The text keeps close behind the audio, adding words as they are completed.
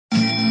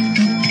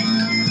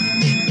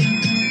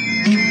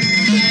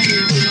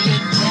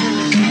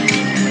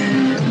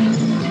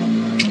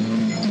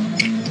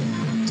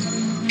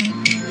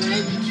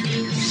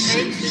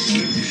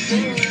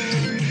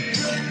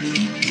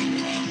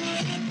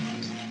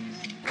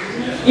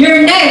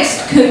Your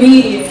next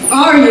comedian,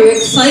 are you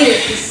excited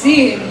to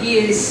see him? He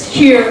is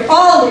here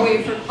all the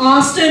way from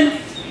Austin.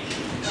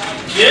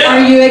 Yeah. Are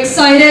you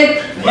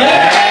excited?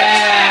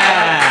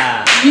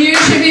 Yeah! You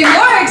should be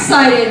more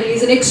excited.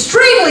 He's an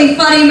extremely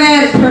funny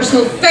man, a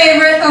personal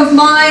favorite of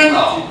mine,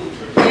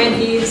 and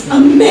he's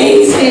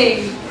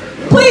amazing.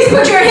 Please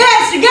put your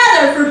hands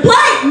together for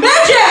Blake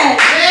Midgette!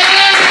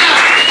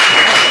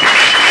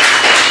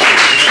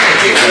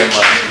 Thank you very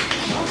much.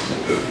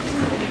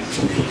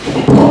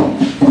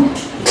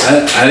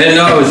 I didn't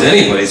know I was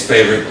anybody's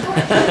favorite.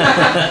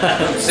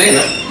 See, I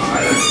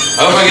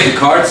hope I get to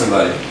card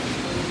somebody.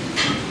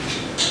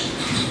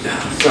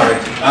 Sorry.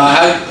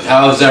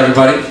 How's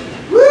everybody?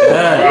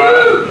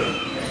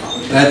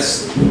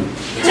 That's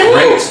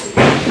great.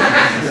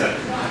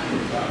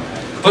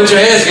 Put your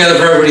hands together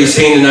for everybody you've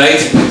seen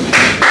tonight.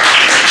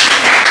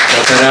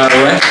 Got that out of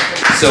the way.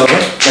 Silver,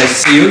 nice to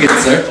see you again,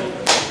 sir.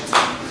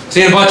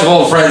 Seen a bunch of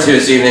old friends here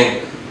this evening.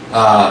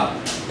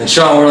 And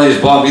Sean Worley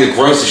has bought me the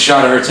grossest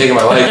shot I've ever taken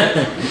in my life.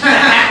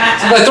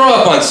 So I throw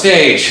up on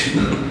stage.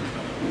 You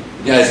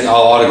guys can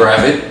all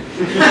autograph it.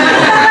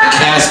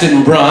 Cast it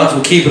in bronze.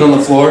 We'll keep it on the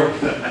floor.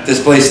 This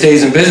place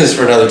stays in business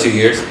for another 2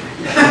 years.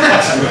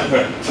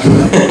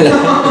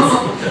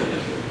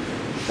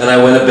 And I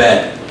went to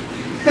bed.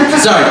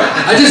 Sorry,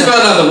 I just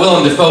found out that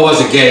Willem Dafoe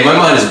wasn't gay. My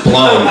mind is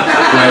blown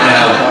right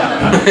now.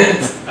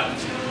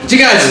 But you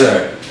guys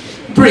are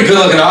a pretty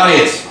good-looking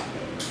audience.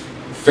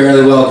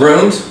 Fairly well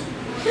groomed.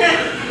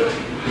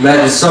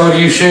 Imagine some of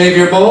you shave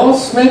your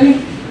balls,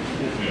 maybe?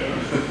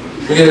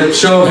 We get a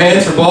show of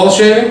hands for ball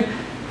shaving?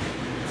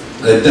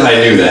 I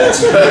knew that.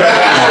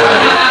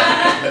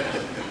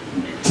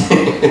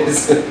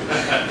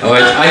 Oh,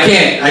 I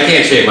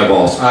can't shave my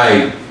balls.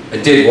 I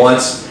did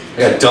once. I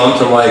got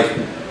dumped. I'm like,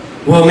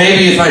 well,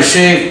 maybe if I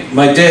shave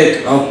my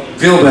dick, I'll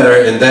feel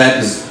better. And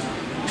that is,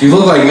 if you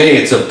look like me,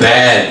 it's a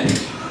bad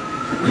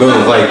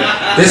move. Like,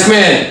 this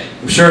man,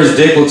 I'm sure his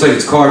dick looks like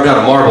it's carved out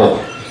of marble.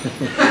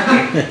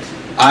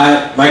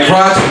 My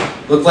crotch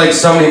looked like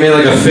somebody made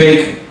like a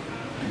fake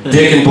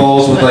dick and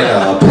balls with like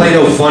a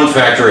Play-Doh Fun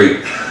Factory.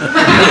 It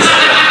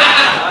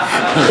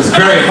was a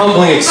very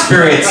humbling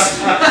experience.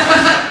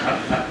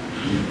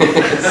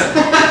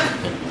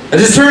 I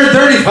just turned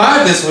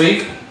 35 this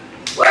week.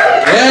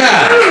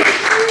 Yeah.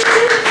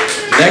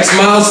 Next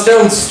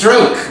milestone,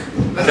 stroke.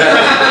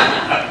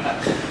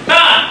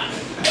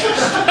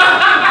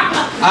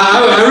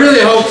 I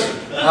really hoped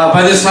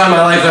by this time in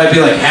my life that I'd be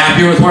like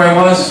happier with where I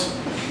was.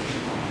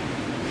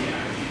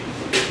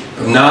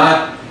 I'm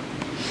not,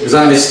 because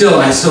I still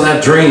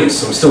have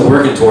dreams. I'm still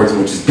working towards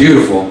them, which is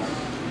beautiful.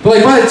 But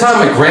like by the time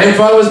my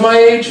grandfather was my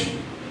age,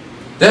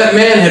 that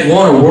man had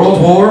won a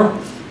world war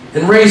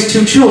and raised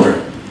 2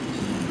 children.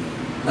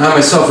 I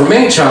myself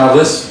remain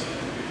childless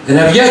and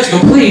have yet to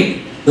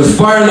complete the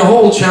Fire in the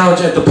Hole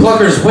challenge at the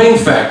Pluckers Wing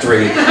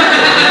Factory in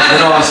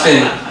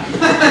Austin.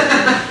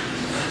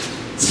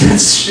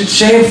 It's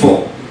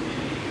shameful.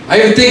 I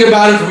even think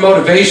about it for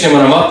motivation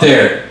when I'm up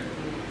there.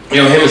 You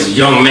know, him as a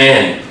young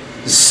man,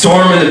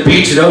 storming the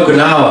beach at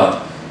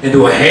Okinawa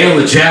into a hail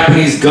of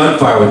Japanese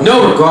gunfire with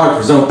no regard for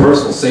his own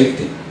personal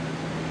safety.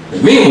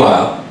 And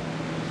meanwhile,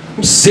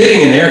 I'm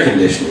sitting in air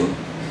conditioning,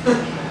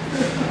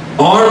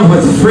 armed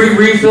with free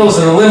refills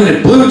and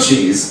unlimited blue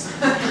cheese.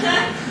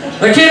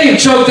 I can't even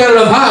choke down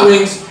enough hot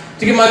wings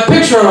to get my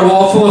picture on a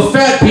wall full of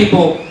fat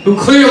people who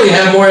clearly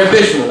have more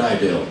ambition than I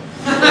do.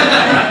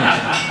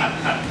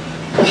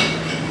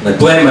 And I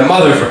blame my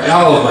mother for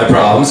all of my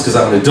problems because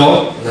I'm an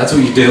adult, and that's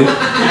what you do.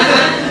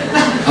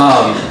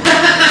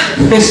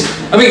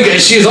 I mean,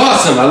 she's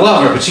awesome, I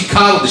love her, but she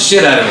coddled the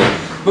shit out of me.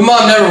 My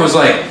mom never was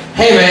like,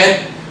 hey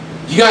man,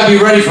 you gotta be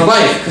ready for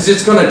life, because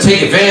it's gonna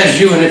take advantage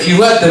of you, and if you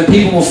let them,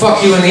 people will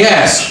fuck you in the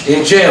ass,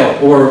 in jail,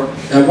 or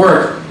at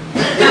work.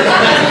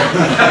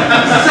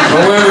 Or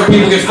wherever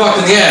people get fucked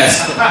in the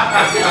ass.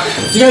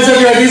 Do you guys have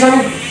your ideas on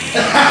me?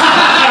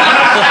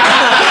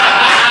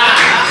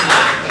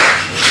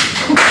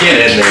 Get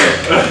in there.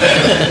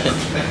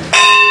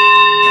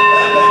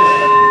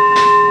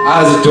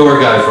 I was a door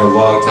guy for a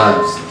long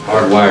time,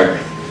 hardwired.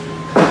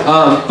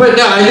 But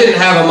no, I didn't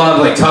have a mom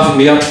like toughen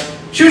me up.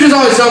 She was just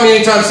always telling me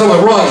anytime something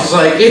went wrong, she's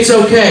like, it's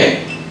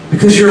okay,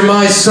 because you're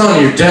my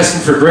son, you're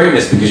destined for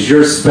greatness, because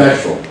you're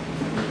special.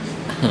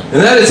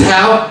 And that is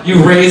how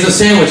you raise a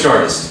sandwich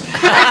artist.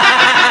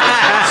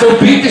 So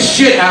beat the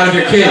shit out of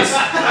your kids.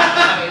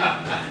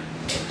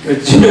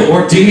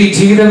 Or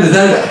DDT them, is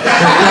that?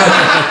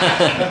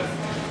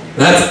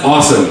 That's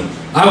awesome.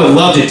 I would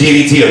love to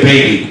DDT a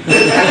baby.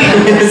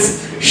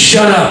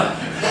 Shut up.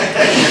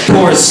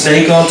 Pour a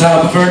snake on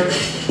top of her.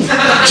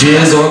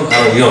 Jizz on,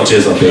 oh, you don't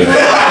jizz on baby.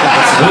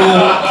 That's cool.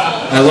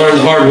 I learned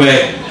the hard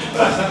way.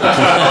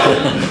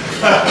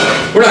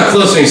 We're not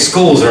close to any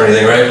schools or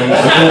anything, right?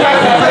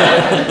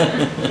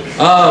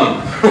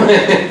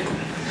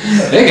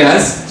 Hey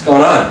guys, what's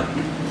going on?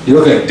 You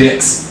look like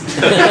dicks.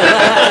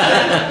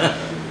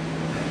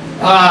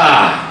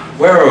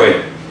 Where are we?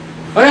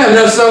 Oh yeah,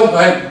 no, so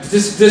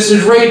this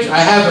is rage. I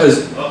have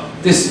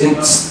this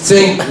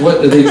insane,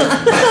 what the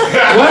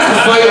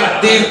fuck,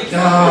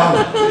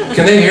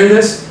 Can they hear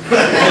this? Is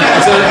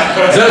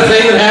that a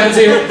thing that happens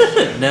here?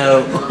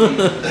 No.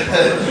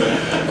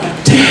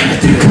 Damn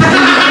it.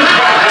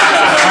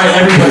 Alright,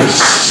 everybody,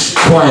 shh,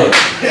 quiet.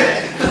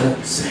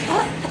 Don't say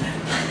anything.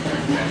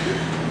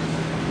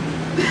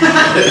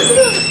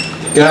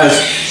 Guys,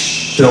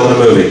 filming a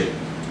movie.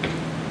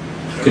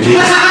 Could you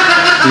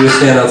just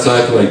stand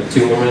outside for like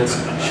 2 more minutes?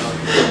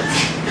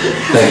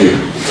 Thank you.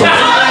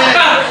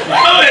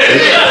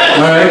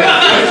 Alright.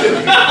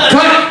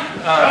 Cut!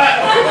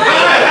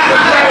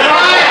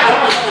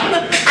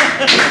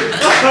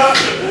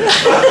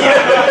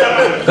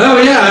 Oh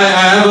yeah, I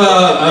have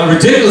a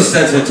ridiculous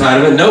sense of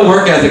entitlement, no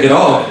work ethic at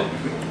all.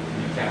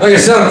 Like I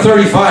said, I'm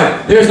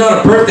 35. There's not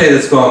a birthday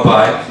that's gone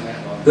by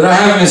that I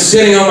haven't been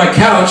sitting on my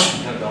couch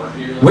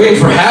waiting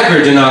for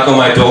Hagrid to knock on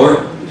my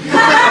door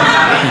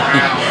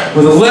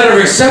with a letter of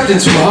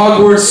acceptance from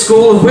Hogwarts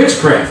School of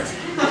Witchcraft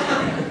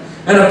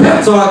and a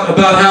pep talk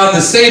about how I'm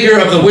the savior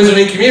of the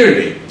wizarding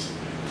community.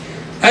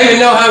 I didn't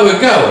know how it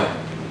would go.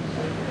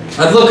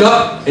 I'd look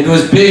up into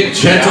his big,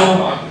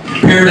 gentle,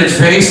 bearded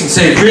face and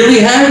say, "Really,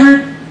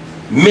 Hagrid?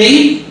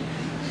 Me?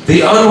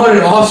 The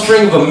unwanted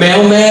offspring of a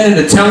mailman and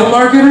a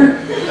telemarketer?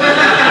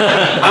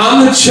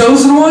 I'm the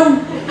chosen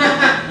one?"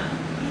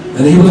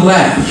 And he would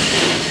laugh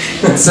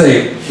and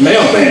say,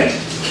 "Mailman,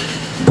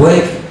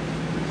 Blake,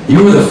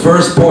 you were the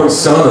firstborn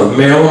son of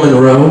Marilyn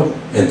Monroe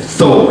and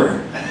Thor.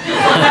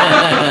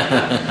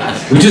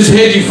 We just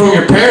hid you from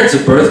your parents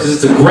at birth because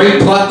it's a great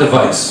plot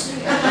device.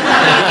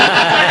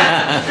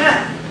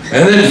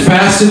 And then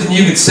faster than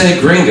you could say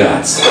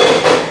Gringotts,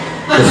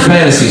 the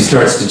fantasy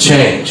starts to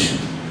change.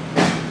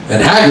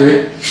 And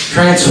Hagrid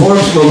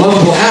transforms from a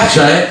lovable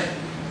half-giant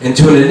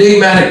into an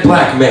enigmatic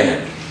black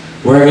man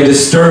wearing a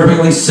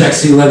disturbingly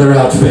sexy leather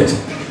outfit.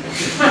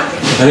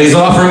 And he's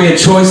offering me a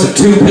choice of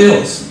 2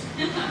 pills.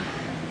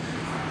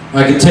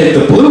 I can take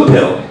the blue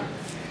pill,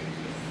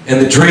 and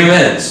the dream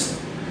ends.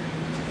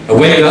 I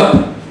wake up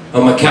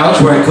on my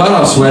couch wearing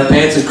cutoff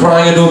sweatpants and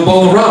crying into a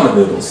bowl of ramen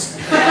noodles.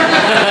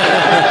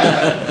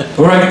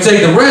 Or I can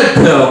take the red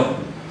pill,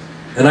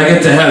 and I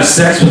get to have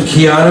sex with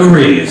Keanu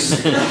Reeves.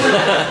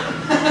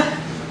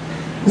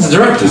 He's the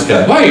director's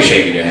cut. Why are you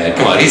shaking your head?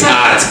 Come on, he's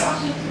hot.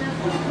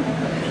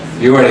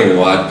 You weren't even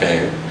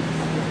watching.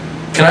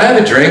 Can I have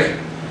a drink?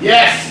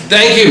 Yes.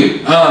 Thank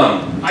you. I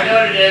know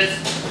what it is.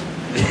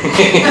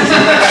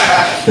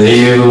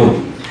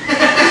 You.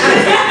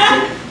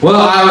 Well,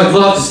 I would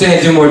love to stay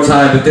and do more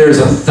time, but there's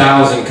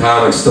 1,000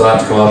 comics still have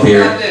to come up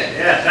here.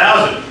 Yeah,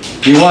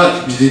 1,000. You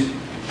want?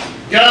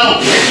 Go.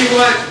 If you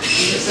want,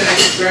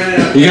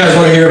 You guys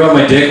want to hear about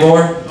my dick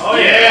more? Oh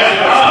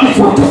yeah.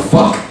 What the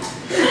fuck?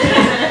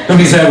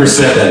 Nobody's ever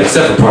said that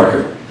except for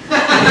Parker.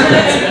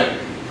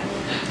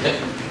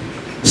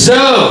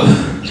 So,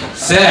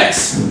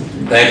 sex.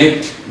 Thank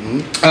you.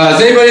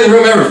 Has anybody in the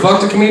room ever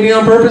fucked a comedian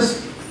on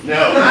purpose?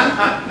 No.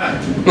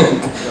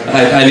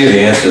 I knew the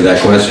answer to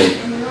that question.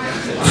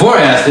 Before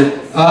I asked it,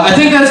 I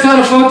think that's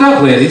kind of fucked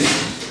up, ladies.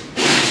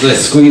 The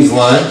squeeze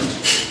line.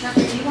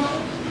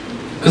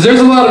 Because there's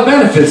a lot of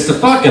benefits to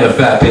fucking a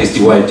fat,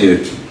 pasty white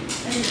dude.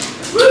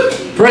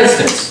 For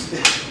instance,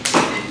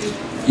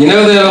 you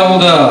know that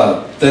old,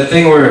 that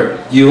thing where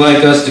you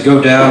like us to go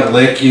down and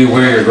lick you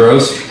where you're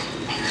gross?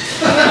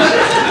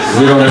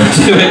 We don't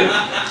ever do it.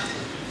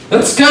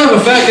 That's kind of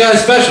a fat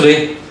guy's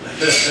specialty.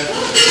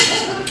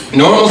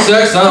 Normal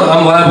sex,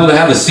 I'm liable to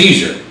have a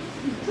seizure.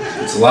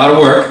 It's a lot of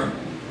work.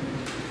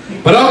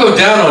 But I'll go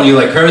down on you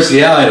like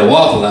Kirstie Alley at a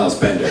Waffle House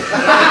bender.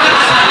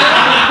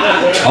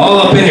 All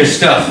up in your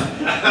stuff.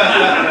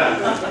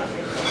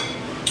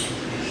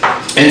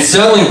 And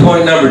selling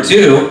point number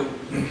 2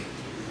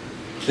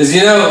 is,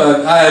 you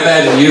know, I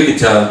imagine you can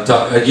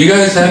talk. Are you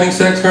guys having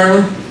sex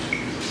currently?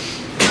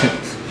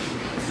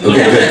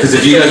 Okay, good. Because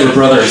if you guys were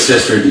brother and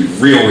sister, it'd be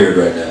real weird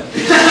right now.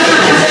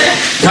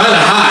 Kind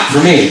of hot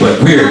for me,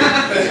 but weird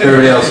for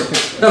everybody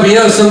else. No, but you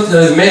know,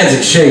 the man's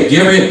in shape. Do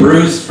you ever get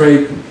bruised,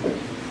 right?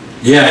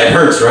 Yeah, it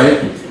hurts, right?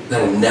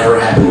 That'll never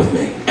happen with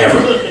me, ever.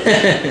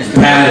 It's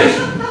padding.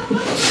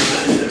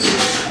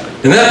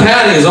 And that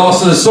padding is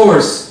also the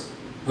source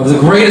of the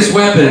greatest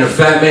weapon in a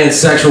fat man's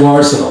sexual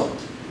arsenal.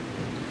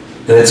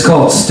 And it's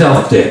called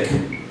stealth dick.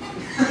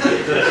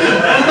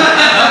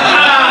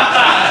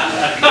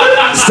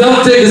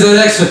 Stealth dick is an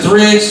extra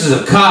 3 inches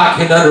of cock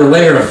hidden under a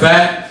layer of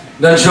fat.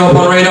 Doesn't show up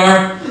on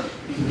radar?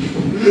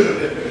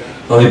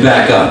 Let me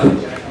back up.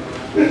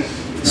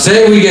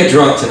 Say we get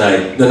drunk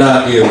tonight. No,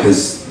 not you,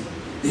 because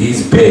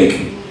he's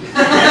big.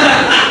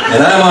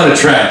 And I'm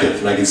unattractive,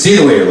 and I can see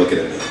the way you're looking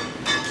at me.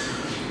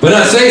 But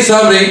now say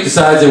somebody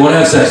decides they want to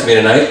have sex with me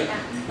tonight.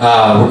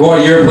 We're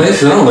going to your place,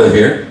 because I don't live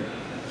here.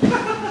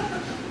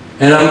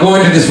 And I'm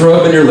going to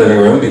disrobe in your living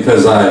room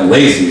because I'm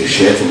lazy as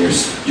shit and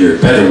your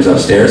bedroom's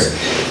upstairs.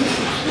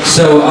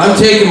 So I'm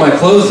taking my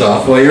clothes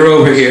off while you're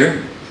over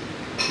here,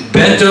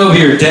 bent over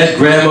your dead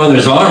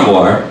grandmother's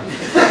armoire,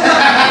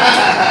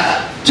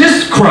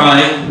 just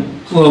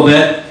crying a little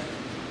bit.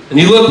 And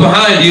you look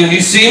behind you and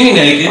you see me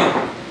naked,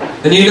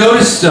 and you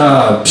notice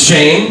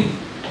shame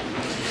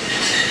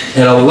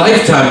and a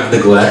lifetime of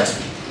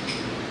neglect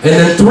and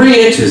then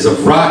 3 inches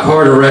of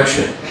rock-hard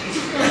erection.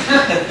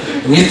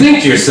 And you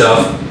think to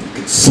yourself, I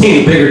could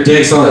see bigger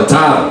dicks on the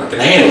top, I can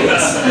handle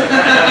this.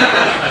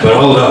 But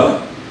hold on.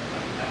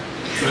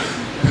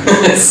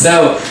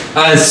 So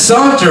I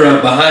saunter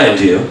up behind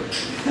you,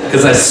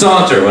 because I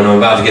saunter when I'm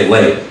about to get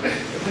laid.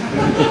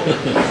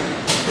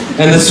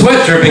 And the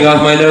sweat dripping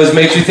off my nose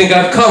makes you think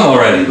I've come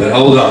already, but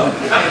hold on.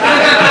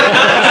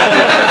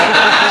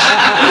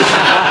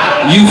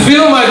 You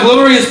feel my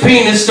glorious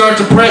penis start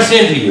to press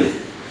into you,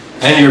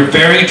 and you're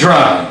very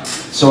dry,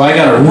 so I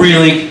gotta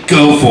really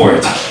go for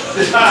it.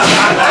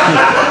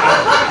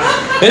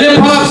 And it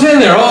pops in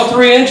there, all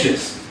 3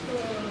 inches.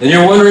 And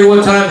you're wondering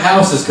what time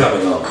House is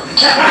coming on.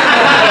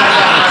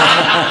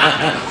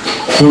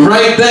 But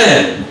right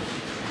then,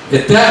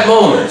 at that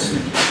moment,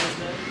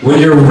 when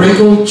your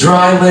wrinkled,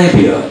 dry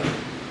labia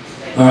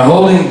are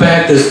holding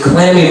back this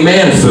clammy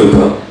man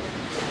fupa,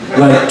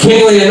 like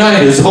King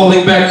Leonidas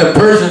holding back the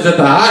Persians at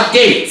the hot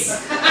gates,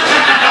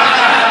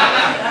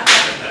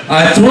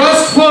 I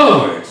thrust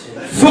forward,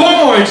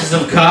 4 more inches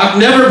of cock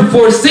never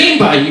before seen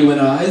by human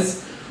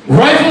eyes,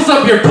 rifles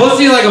up your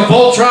pussy like a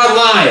Voltron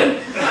lion.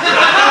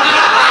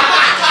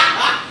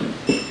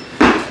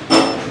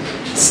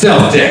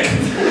 Stealth dick.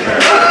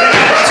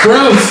 It's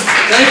gross.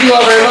 Thank you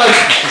all very much.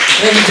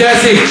 Thank you,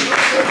 Jesse.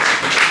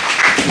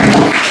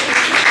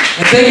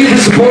 And thank you for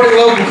supporting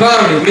local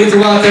comedy. It means a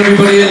lot to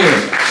everybody in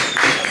here.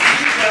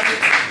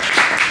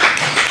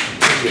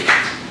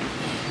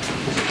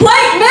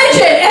 Blake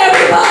Midgette,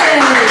 everybody!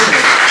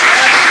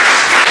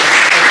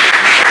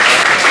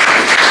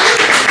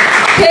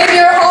 Came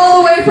here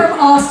all the way from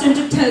Austin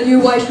to tell you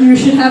why you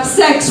should have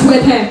sex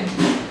with him.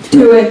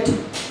 Do it.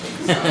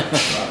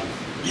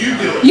 You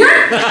do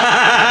it.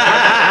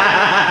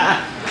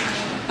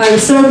 I'm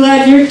so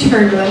glad you're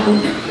turned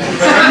around.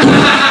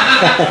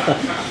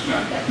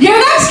 Your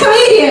next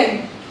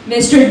comedian,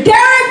 Mr.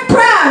 Derek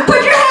Brown.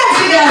 Put your hands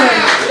together.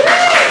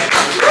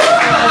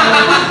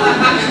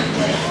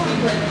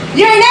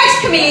 Your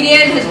next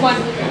comedian has won.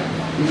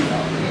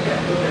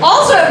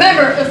 Also a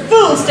member of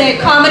Fool State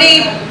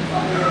Comedy,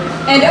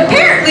 and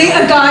apparently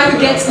a guy who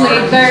gets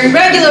laid very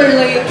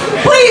regularly.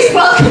 Please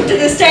welcome to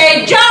the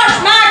stage,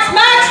 Josh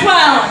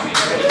Maxwell.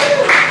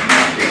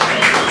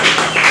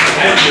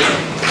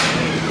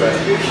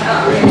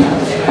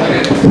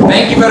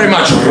 Thank you very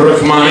much,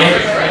 Rahmani.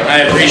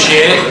 I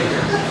appreciate it.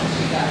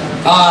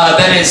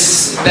 That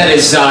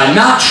is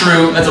not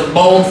true. That's a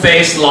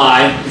bold-faced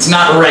lie. It's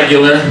not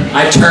regular.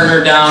 I turn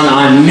her down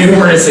on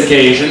numerous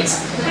occasions.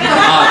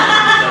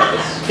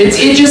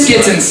 It just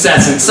gets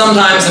incessant.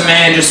 Sometimes a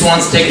man just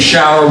wants to take a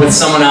shower with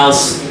someone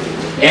else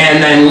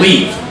and then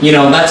leave. You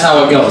know, that's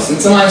how it goes.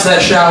 And sometimes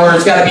that shower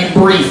has got to be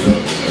brief.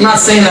 I'm not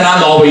saying that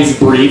I'm always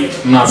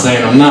brief. I'm not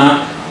saying I'm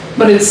not.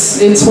 But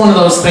it's one of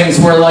those things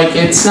where, like,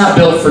 it's not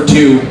built for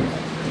two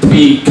to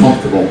be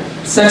comfortable.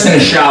 Sex in a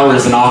shower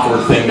is an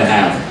awkward thing to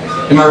have.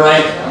 Am I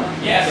right?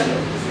 Yes.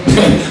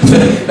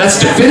 That's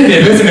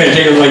definitive, isn't it?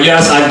 Jacob's like,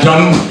 yes, I've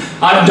done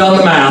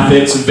the math.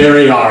 It's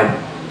very hard.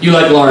 You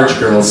like large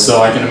girls,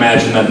 so I can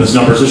imagine that those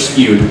numbers are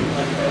skewed.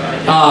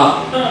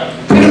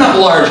 Picking up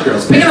large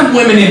girls, picking up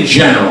women in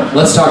general.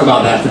 Let's talk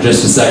about that for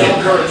just a second,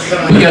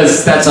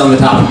 because that's on the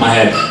top of my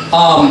head.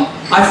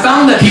 I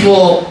found that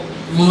people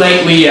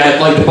lately at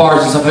like the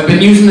bars and stuff have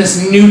been using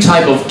this new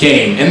type of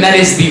game, and that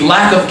is the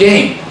lack of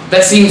game.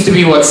 That seems to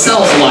be what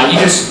sells a lot.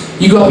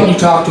 You go up and you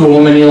talk to a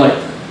woman, and you're like,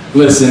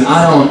 listen,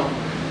 I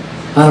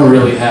don't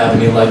really have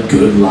any like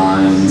good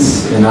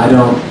lines, and I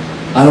don't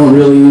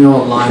really,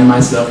 align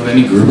myself with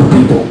any group of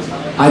people.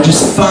 I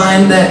just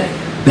find that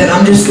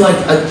I'm just like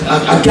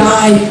a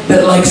guy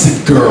that likes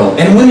a girl,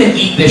 and women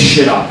eat this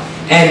shit up.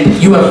 And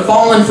you have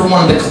fallen for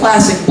one of the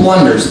classic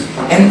blunders,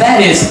 and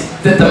that is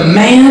that the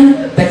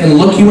man that can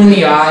look you in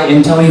the eye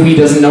and tell you he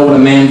doesn't know what a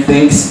man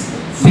thinks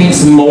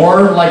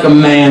more like a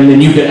man than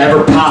you could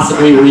ever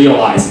possibly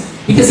realize.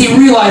 Because he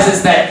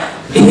realizes that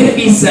if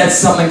he says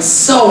something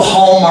so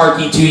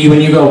hallmarky to you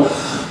and you go,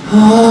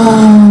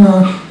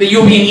 that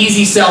you'll be an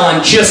easy sell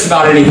on just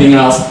about anything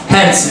else.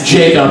 Hence,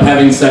 Jacob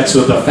having sex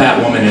with a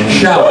fat woman in a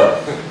shower.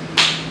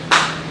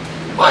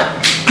 What?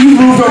 You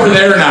moved over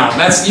there now.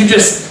 You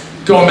just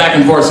going back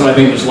and forth, so I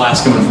think there's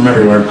laughs coming from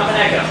everywhere.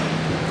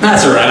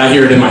 That's alright, I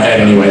hear it in my head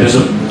anyway. There's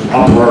an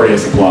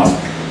uproarious applause.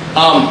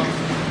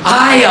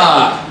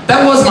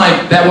 That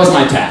was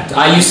my tact.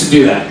 I used to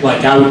do that.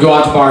 Like, I would go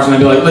out to bars and I'd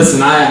be like, listen,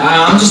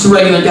 I'm just a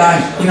regular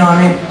guy. You know what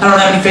I mean? I don't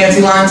have any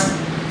fancy lines.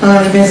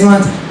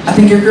 I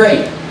think you're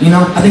great.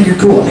 I think you're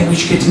cool. I think we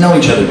should get to know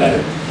each other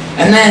better.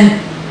 And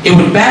then it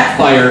would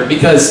backfire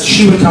because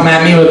she would come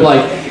at me with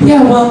like,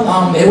 yeah, well,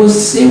 it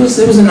was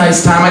a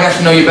nice time. I got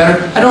to know you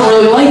better. I don't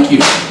really like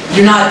you.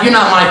 You're not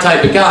my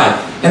type of guy.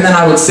 And then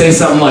I would say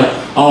something like,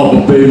 oh,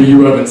 but baby,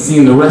 you haven't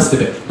seen the rest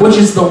of it, which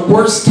is the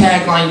worst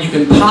tagline you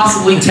can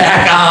possibly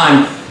tack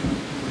on.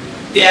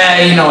 Yeah,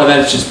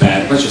 that's just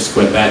bad. Let's just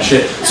quit that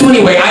shit. So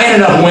anyway, I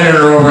ended up winning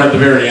her over at the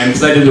very end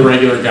because I did the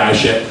regular guy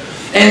shit.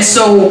 And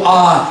so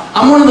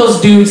I'm one of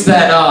those dudes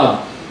that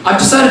I've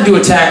decided to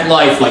attack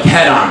life like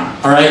head on,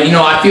 all right? You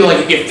know, I feel like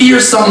if you fear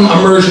something,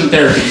 immersion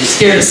therapy. You're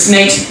scared of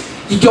snakes,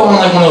 you go on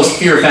like one of those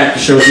Fear Factor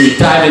shows and you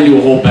dive into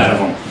a whole bed of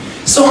them.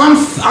 So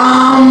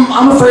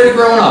I'm afraid of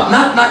growing up.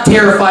 Not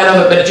terrified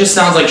of it, but it just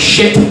sounds like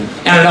shit,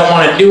 and I don't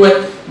want to do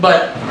it.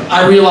 But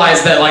I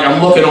realize that like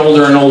I'm looking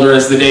older and older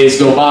as the days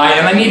go by,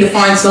 and I need to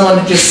find someone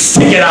to just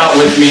stick it out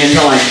with me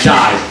until I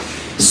die.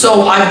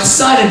 So I've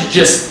decided to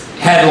just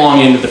headlong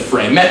into the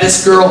fray. Met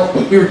this girl,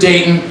 we were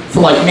dating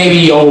for like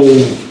maybe 2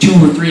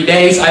 or 3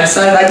 days. I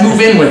decided I'd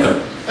move in with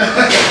her.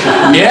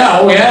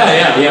 Yeah, but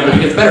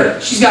it gets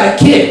better. She's got a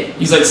kid.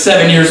 He's like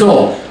 7 years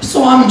old.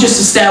 So I'm just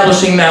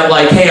establishing that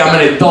like, hey, I'm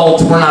an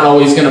adult. We're not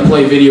always gonna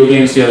play video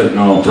games together.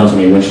 No, trust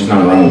me, when she's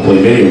not around, we'll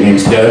play video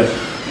games together.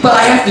 But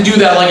I have to do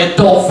that like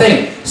adult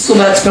thing. So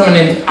that's coming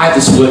in. I have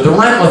to split the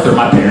rent with her.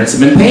 My parents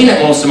have been paying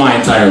it most of my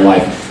entire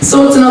life.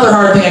 So it's another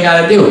hard thing I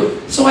gotta do.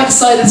 So I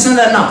decided it's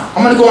not enough.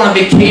 I'm gonna go on a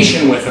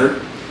vacation with her,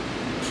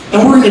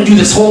 and we're gonna do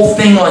this whole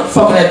thing like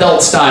fucking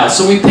adult style.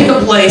 So we pick a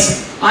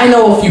place. I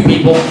know a few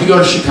people. We go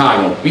to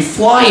Chicago. We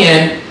fly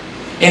in,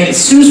 and as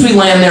soon as we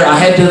land there, I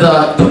head to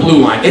the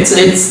Blue Line. It's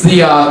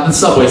the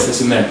subway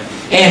system there.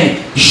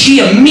 And she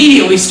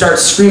immediately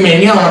starts screaming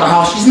and yelling about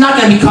how she's not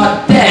gonna be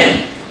caught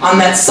dead on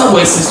that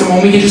subway system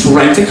when we can just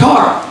rent a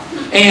car.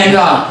 And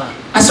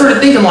I started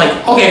thinking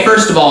like, okay,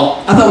 first of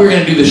all, I thought we were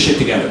gonna do this shit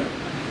together.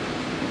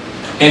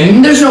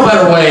 And there's no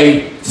better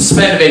way to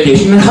spend a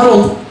vacation than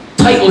huddled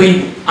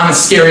tightly on a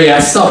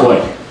scary-ass subway.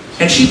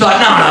 And she thought,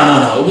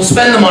 no, we'll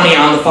spend the money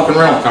on the fucking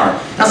rental car.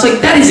 And I was like,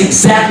 that is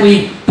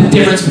exactly the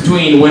difference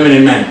between women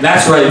and men.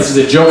 That's right, this is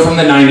a joke from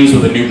the 90s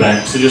with a new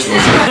bent, so just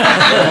listen.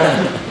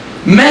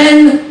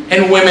 Men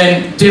and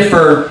women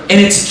differ, and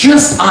it's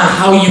just on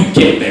how you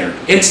get there.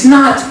 It's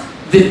not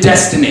the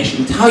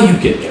destination, it's how you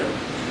get there.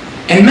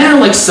 And men are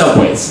like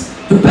subways.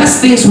 The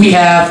best things we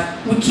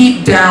have, we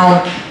keep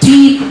down,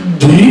 deep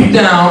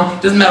down.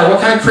 Doesn't matter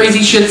what kind of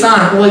crazy shit's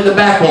on, we're like the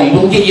backbone.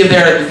 We'll get you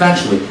there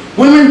eventually.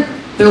 Women,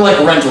 they're like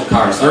rental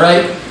cars, all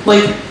right?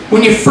 Like,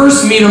 when you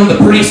first meet them, the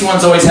prettiest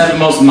ones always have the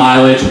most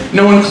mileage.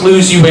 No one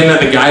clues you in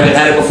that the guy that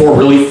had it before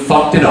really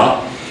fucked it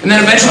up. And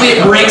then eventually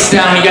it breaks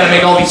down, you gotta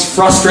make all these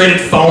frustrated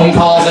phone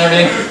calls and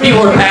everything.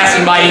 People are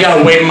passing by, you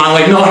gotta wave them on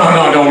like, no,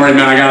 don't worry,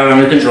 man, I got it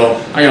under control.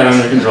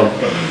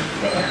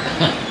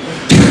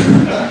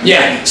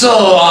 Yeah,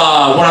 so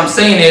what I'm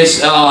saying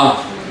is,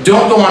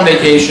 don't go on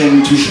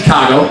vacation to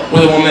Chicago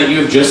with a woman that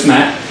you have just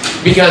met,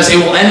 because it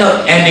will end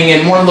up ending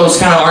in one of those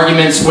kind of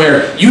arguments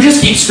where you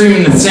just keep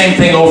screaming the same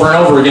thing over and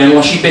over again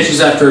while she bitches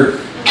after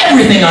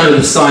everything under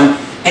the sun,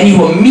 and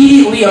you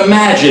immediately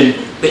imagine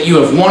that you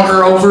have won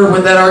her over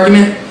with that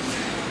argument.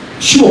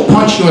 She will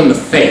punch you in the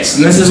face,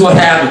 and this is what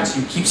happens.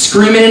 You keep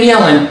screaming and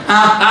yelling,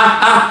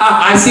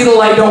 I see the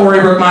light, don't worry,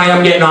 Brookmani,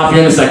 I'm getting off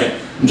here in a second.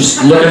 I'm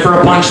just looking for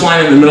a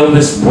punchline in the middle of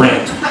this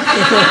rant.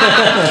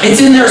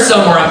 It's in there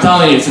somewhere, I'm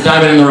telling you, it's a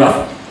diamond in the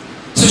rough.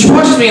 So she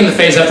punches me in the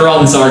face after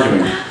all this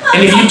arguing.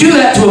 And if you do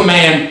that to a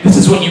man, this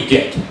is what you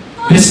get.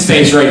 This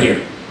face right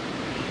here.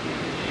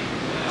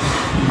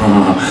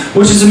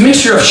 Which is a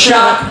mixture of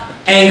shock,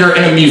 anger,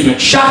 and amusement.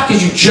 Shock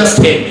because you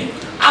just hit me.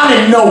 Out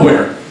of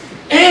nowhere.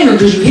 Anger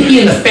because you hit me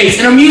in the face.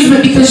 And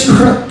amusement because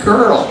you're a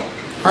girl.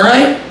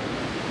 Alright?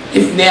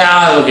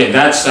 Okay,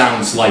 that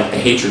sounds like the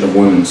hatred of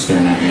women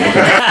staring at me.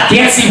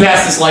 Can't see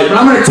past this light, but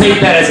I'm going to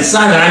take that as a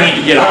sign that I need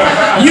to get off.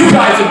 You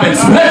guys have been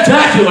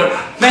spectacular.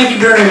 Thank you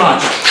very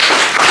much.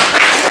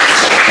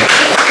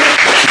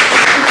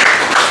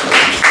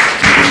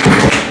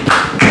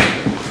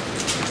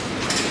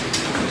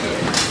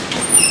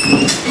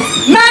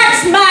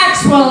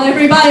 Maxwell,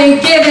 everybody,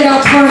 give it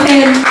up for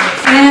him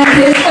and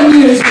his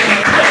amusement.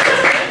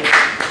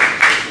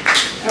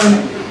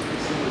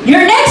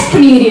 Your next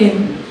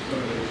comedian.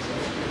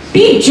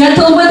 Be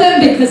gentle with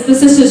him because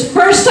this is his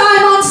first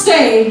time on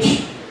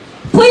stage.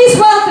 Please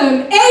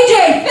welcome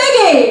AJ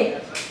Fiege.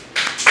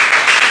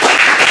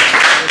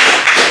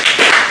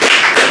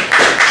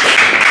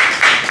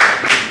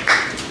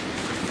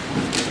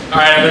 All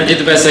right, I'm going to do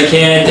the best I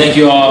can. Thank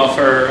you all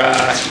for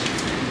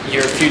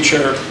your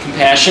future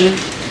compassion.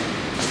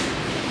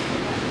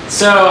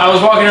 So I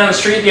was walking down the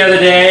street the other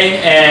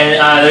day, and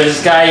there's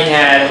this guy. He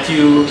had a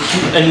few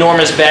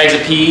enormous bags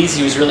of peas.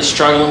 He was really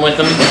struggling with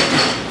them.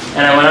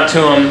 And I went up to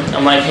him,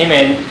 I'm like, hey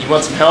man, you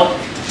want some help?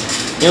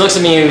 And he looks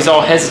at me and he's all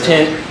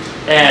hesitant,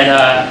 and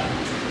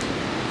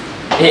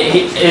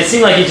it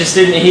seemed like he just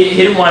didn't, he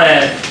didn't want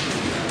to...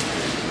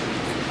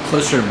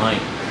 Closer to mic.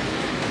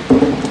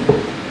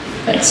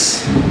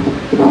 Thanks.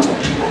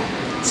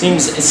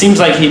 It seems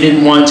like he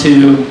didn't want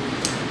to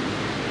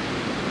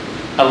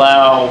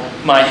allow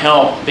my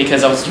help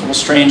because I was a total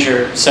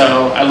stranger.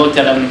 So I looked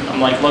at him,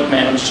 I'm like, look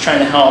man, I'm just trying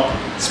to help.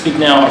 Speak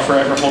now or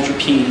forever hold your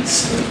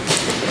peas.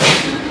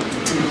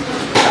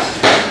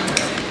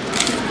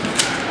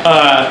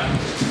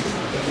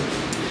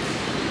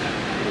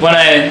 When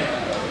I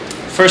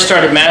first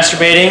started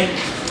masturbating,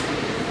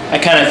 I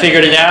kind of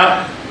figured it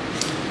out.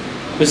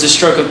 It was a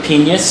stroke of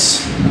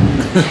penis.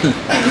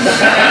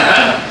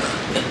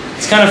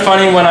 It's kind of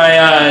funny when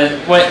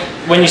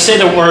when you say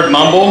the word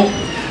mumble,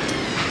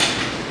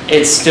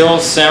 it still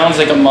sounds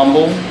like a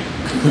mumble.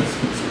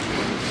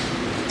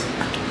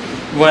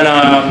 When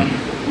I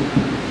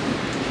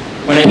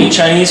eat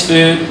Chinese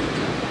food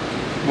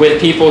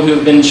with people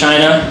who've been in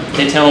China,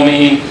 they tell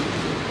me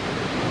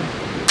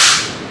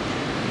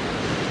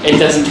it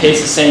doesn't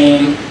taste the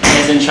same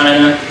as in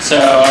China. So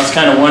I was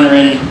kind of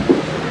wondering,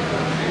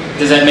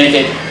 does that make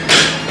it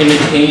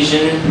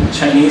imitation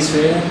Chinese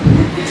food?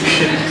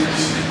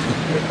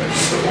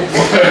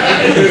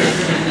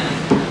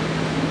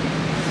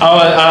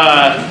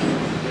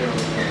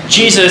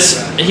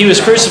 Jesus, he was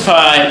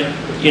crucified,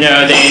 you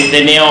know,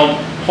 they nailed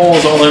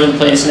holes all over the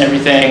place and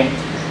everything.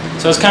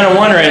 So I was kind of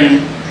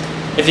wondering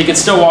if he could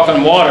still walk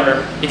on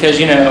water, because,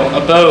 you know, a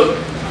boat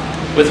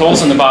with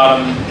holes in the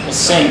bottom will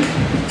sink.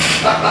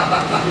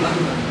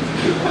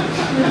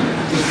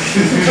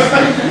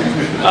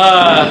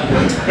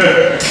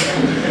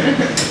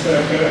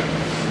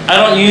 I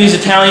don't use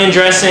Italian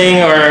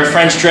dressing or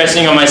French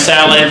dressing on my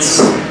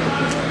salads,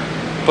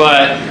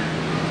 but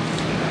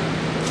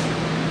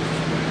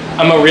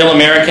I'm a real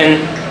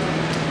American.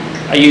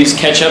 I use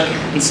ketchup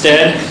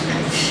instead.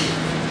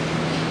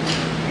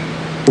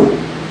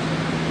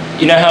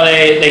 You know how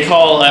they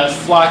call a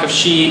flock of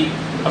sheep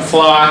a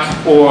flock,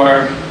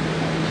 or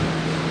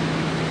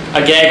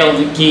a gaggle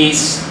of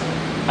geese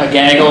a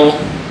gaggle?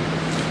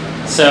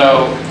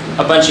 So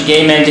a bunch of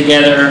gay men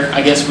together,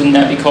 I guess, wouldn't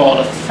that be called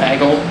a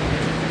faggle?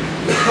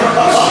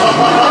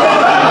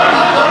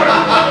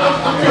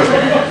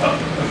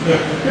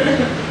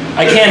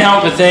 I can't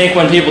help but think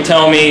when people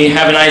tell me,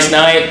 have a nice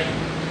night,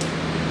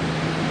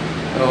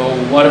 oh,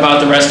 what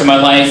about the rest of my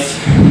life?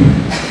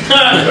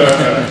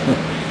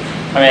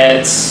 I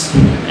mean,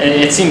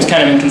 it seems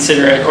kind of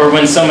inconsiderate. Or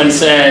when somebody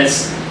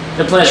says,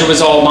 the pleasure was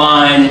all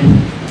mine,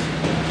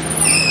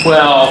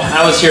 well,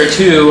 I was here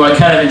too, I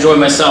kind of enjoyed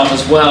myself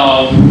as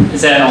well.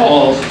 Is that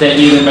all that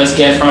either of us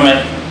get from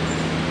it?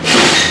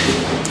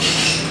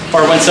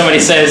 Or when somebody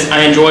says,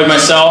 I enjoyed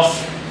myself,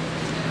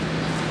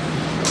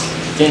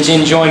 didn't you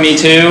enjoy me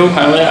too?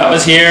 I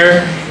was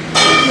here.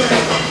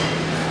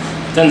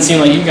 Doesn't seem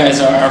like you guys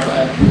are,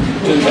 but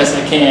I'm doing the best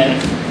I can.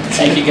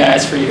 Thank you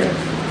guys for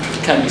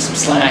cutting me some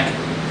slack.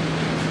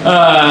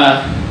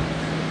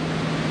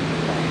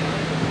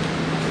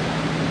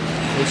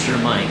 What's your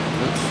mic?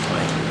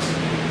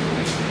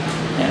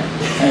 Yeah,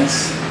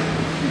 thanks.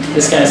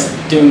 This guy's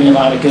doing me a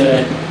lot of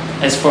good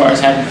as far as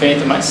having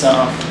faith in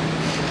myself.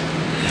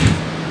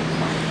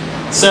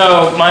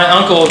 So my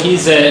uncle,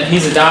 he's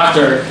a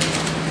doctor,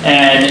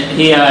 and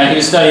he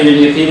was studying to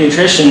be a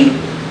pediatrician,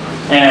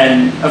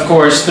 and of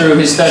course through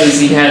his studies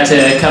he had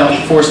to cut off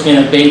the foreskin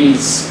of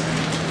babies.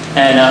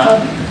 And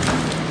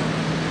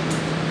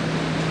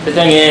the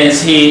thing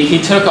is, he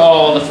took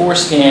all the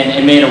foreskin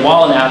and made a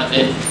wallet out of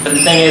it. But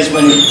the thing is,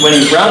 when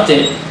he rubbed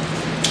it,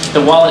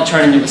 the wallet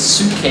turned into a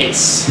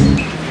suitcase.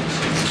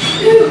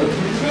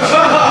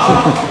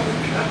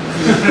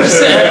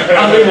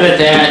 I'll leave it at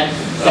that.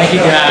 Thank you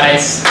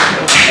guys.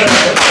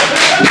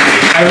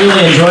 I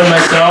really enjoyed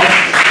myself.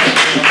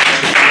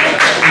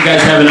 You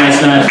guys have a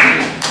nice night.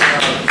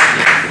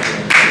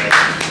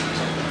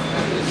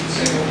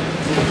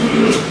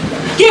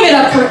 Give it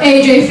up for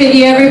AJ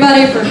Fiege,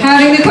 everybody, for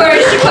having the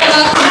courage to come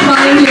up and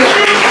find you.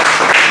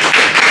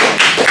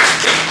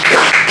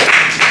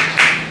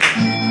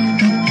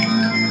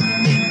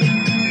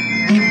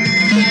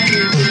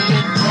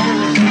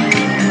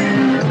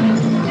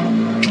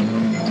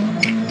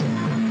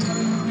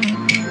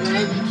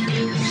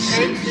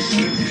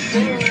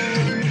 Thank you.